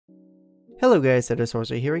Hello guys,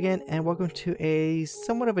 setosorcerer here again, and welcome to a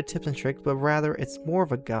somewhat of a tips and tricks, but rather it's more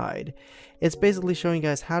of a guide. It's basically showing you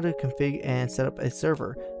guys how to configure and set up a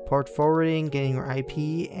server, port forwarding, getting your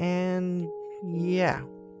IP, and yeah,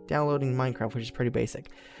 downloading Minecraft, which is pretty basic.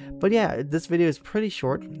 But yeah, this video is pretty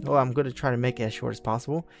short. Well, I'm going to try to make it as short as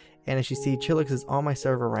possible. And as you see, Chillix is on my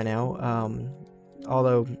server right now,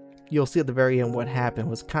 although you'll see at the very end what happened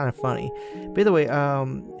was kind of funny. By the way,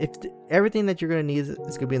 everything that you're going to need is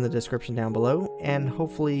going to be in the description down below, and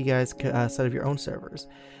hopefully you guys can set up your own servers.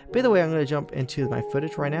 By the way, I'm going to jump into my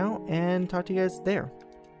footage right now and talk to you guys there.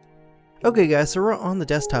 Okay guys, so we're on the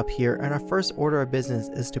desktop here, and our first order of business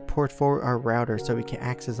is to port forward our router so we can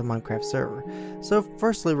access a Minecraft server. So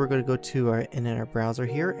firstly, we're going to go to our internet browser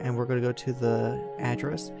here, and we're going to go to the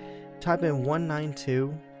address, type in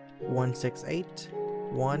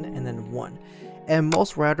 192.168.1 and then 1, and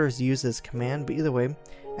most routers use this command. But either way,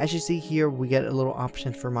 as you see here, we get a little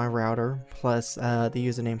option for my router plus the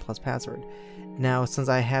username plus password. Now since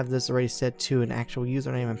I have this already set to an actual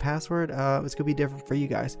username and password, it's gonna be different for you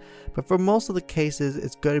guys, but for most of the cases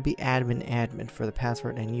it's going to be admin for the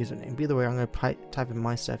password and username. By the way, I'm going to type in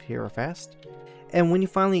my stuff here real fast. And when you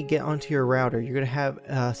finally get onto your router, you're going to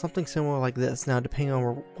have something similar like this. Now depending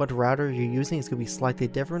on what router you're using, it's going to be slightly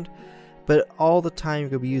different, but all the time you're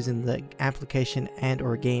going to be using the application and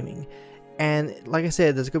or gaming. And like I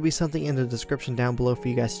said, there's going to be something in the description down below for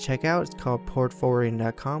you guys to check out. It's called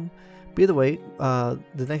portforwarding.com. By the way, the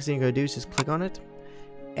next thing you're going to do is just click on it.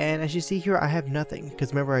 And as you see here, I have nothing,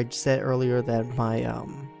 because remember I said earlier that my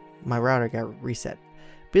my router got reset.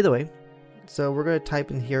 By the way, so we're going to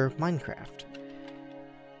type in here Minecraft.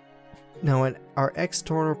 Now in our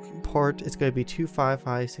external port, it's going to be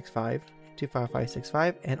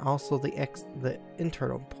 25565, and also the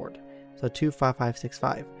internal port, so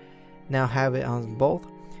 25565. Now have it on both.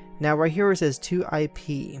 Now right here it says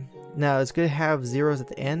 2IP. Now it's going to have zeros at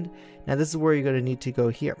the end. Now this is where you're going to need to go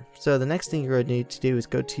here. So the next thing you're going to need to do is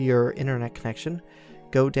go to your internet connection,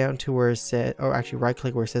 go down to where it says, or actually right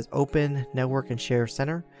click where it says Open Network and Share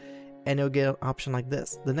Center, and you'll get an option like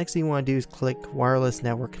this. The next thing you want to do is click Wireless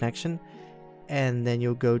Network Connection, and then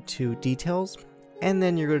you'll go to Details, and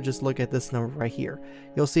then you're going to just look at this number right here.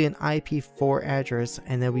 You'll see an IP4 address,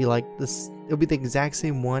 and it'll be like this. It'll be the exact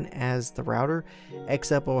same one as the router,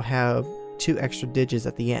 except it'll have 2 extra digits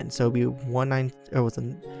at the end. So it'll be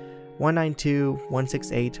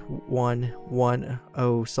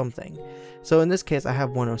 192.168.110 something. So in this case, I have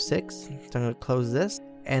 106. So I'm going to close this,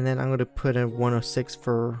 and then I'm going to put in 106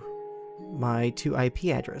 for my 2 IP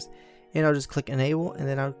address. And I'll just click Enable, and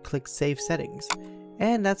then I'll click Save Settings.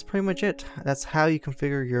 And that's pretty much it. That's how you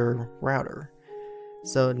configure your router.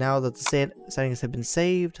 So now that the settings have been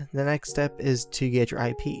saved, the next step is to get your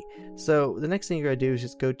IP. So the next thing you're going to do is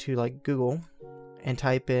just go to like Google and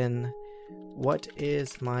type in what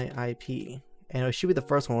is my IP, and it should be the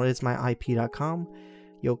first one, whatismyip.com.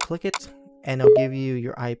 You'll click it and it'll give you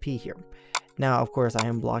your IP here. Now of course I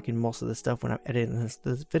am blocking most of this stuff when I'm editing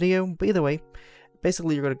this video, but either way,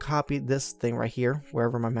 basically you're going to copy this thing right here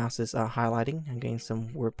wherever my mouse is highlighting. I'm getting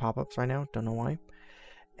some weird pop-ups right now, don't know why.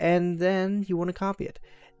 And then you want to copy it.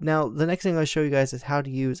 Now the next thing I'll show you guys is how to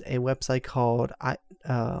use a website called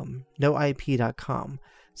noip.com.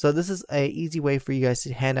 So this is a easy way for you guys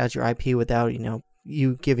to hand out your IP without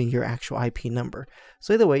you giving your actual IP number.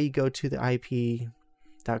 So either way, you go to the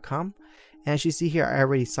IP.com, and as you see here, I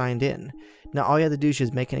already signed in. Now all you have to do is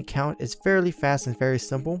just make an account. It's fairly fast and very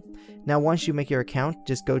simple. Now once you make your account,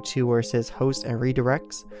 just go to where it says host and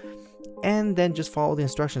redirects, and then just follow the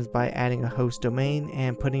instructions by adding a host domain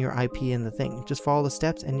and putting your IP in the thing. Just follow the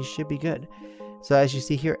steps and you should be good. So as you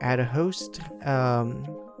see here, add a host.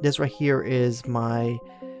 This right here is my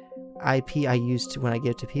IP I use when I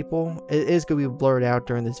give it to people. It is going to be blurred out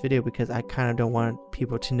during this video because I kind of don't want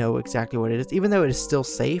people to know exactly what it is, even though it is still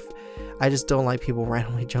safe. I just don't like people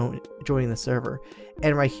randomly joining the server.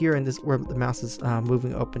 And right here in this, where the mouse is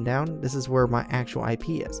moving up and down, this is where my actual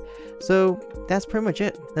IP is. So that's pretty much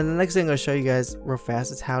it. And the next thing I'm going to show you guys real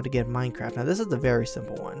fast is how to get Minecraft. Now this is the very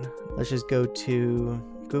simple one. Let's just go to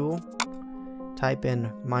Google, type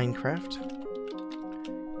in Minecraft,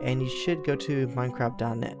 and you should go to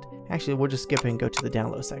minecraft.net. Actually, we'll just skip it and go to the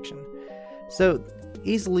download section. So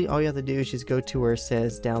easily, all you have to do is just go to where it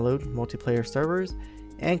says download multiplayer servers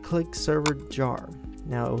and click server jar.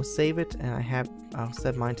 Now it will save it, and I'll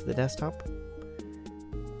set mine to the desktop.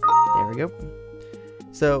 There we go.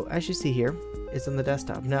 So as you see here, it's on the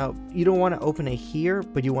desktop. Now you don't want to open it here,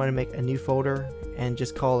 but you want to make a new folder and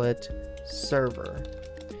just call it server.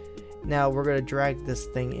 Now we're going to drag this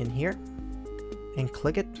thing in here and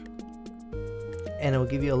click it, and it will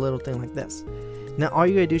give you a little thing like this. Now all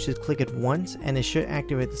you gotta do is just click it once and it should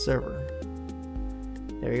activate the server.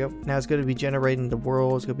 There you go. Now it's going to be generating the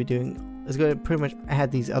world. It's going to pretty much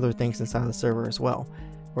add these other things inside the server as well,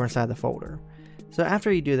 or inside the folder. So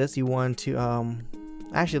after you do this, you want to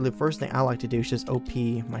actually the first thing I like to do is just OP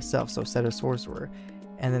myself, so setosorcerer,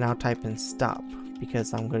 and then I'll type in stop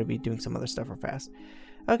because I'm going to be doing some other stuff real fast.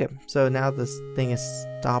 Okay, so now this thing is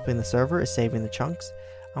stopping the server, it's saving the chunks.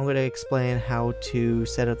 I'm going to explain how to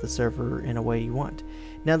set up the server in a way you want.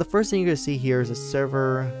 Now the first thing you're going to see here is a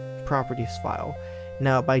server properties file.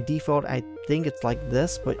 Now by default I think it's like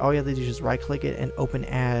this, but all you have to do is just right click it and open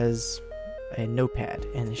as a notepad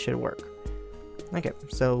and it should work. Okay,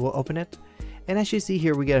 so we'll open it, and as you see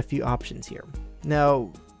here we get a few options here.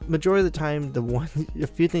 Now majority of the time a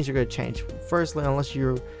few things are going to change. Firstly, unless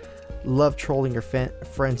you love trolling your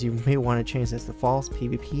friends, you may want to change this to false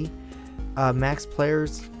PvP. Max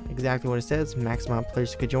players, exactly what it says, max amount of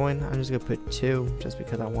players you could join. I'm just going to put 2 just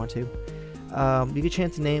because I want to. You can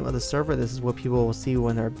change the name of the server. This is what people will see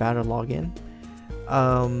when they're about to log in.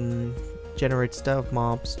 Generate stuff,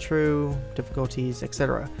 mobs, true, difficulties,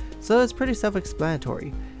 etc. So it's pretty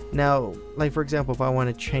self-explanatory. Now, like for example, if I want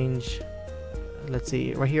to change, let's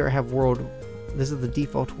see, right here I have world. This is the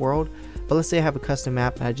default world, but let's say I have a custom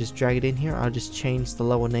map and I just drag it in here. I'll just change the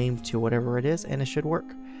level name to whatever it is and it should work.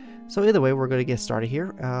 So either way, we're going to get started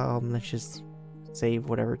here. Let's just save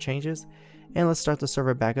whatever changes and let's start the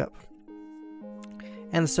server back up.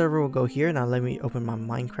 And the server will go here. Now let me open my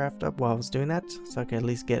Minecraft up while I was doing that, so I can at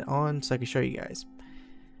least get on, so I can show you guys.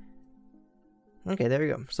 Okay, there we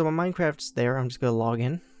go. So my Minecraft's there. I'm just going to log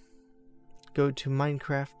in. Go to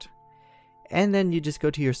Minecraft. And then you just go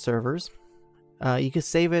to your servers. You can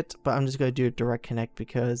save it, but I'm just going to do a direct connect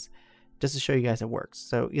because just to show you guys it works.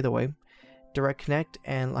 So either way, direct connect.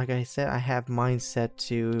 And like I said, I have mine set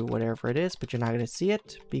to whatever it is, but you're not going to see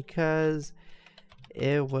it because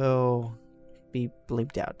it will be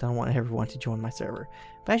bleeped out. I don't want everyone to join my server.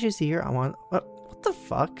 But as you see here, I want what the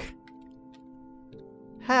fuck?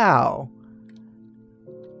 How?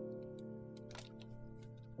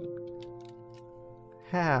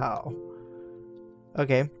 How?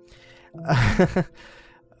 Okay.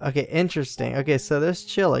 Okay, interesting. Okay, so there's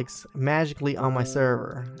Chillix magically on my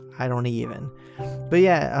server. I don't even. But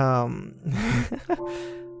yeah,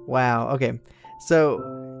 wow, okay.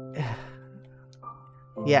 So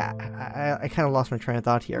yeah, I kind of lost my train of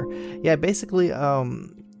thought here. Yeah, basically,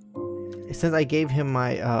 since I gave him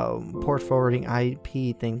my port forwarding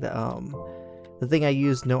IP thing, the thing I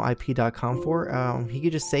used noip.com for, he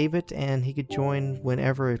could just save it and he could join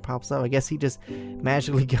whenever it pops up. I guess he just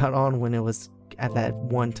magically got on when it was at that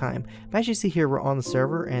one time. But as you see here, we're on the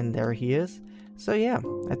server and there he is. So yeah,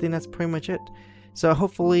 I think that's pretty much it. So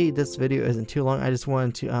hopefully this video isn't too long. I just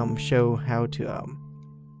wanted to show how to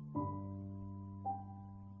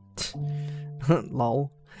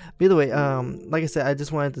lol. By the way, like I said, I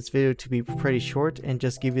just wanted this video to be pretty short and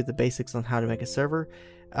just give you the basics on how to make a server.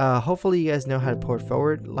 Hopefully you guys know how to port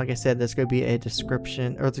forward. Like I said, there's going to be a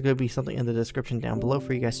description, or there's going to be something in the description down below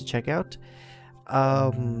for you guys to check out.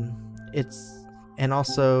 And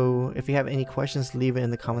also if you have any questions, leave it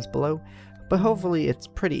in the comments below. But hopefully it's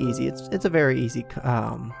pretty easy. It's a very easy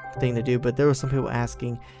thing to do. But there were some people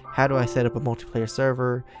asking, how do I set up a multiplayer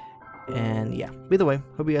server? And yeah, either way,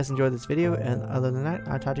 hope you guys enjoyed this video, and other than that,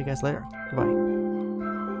 I'll talk to you guys later. Goodbye.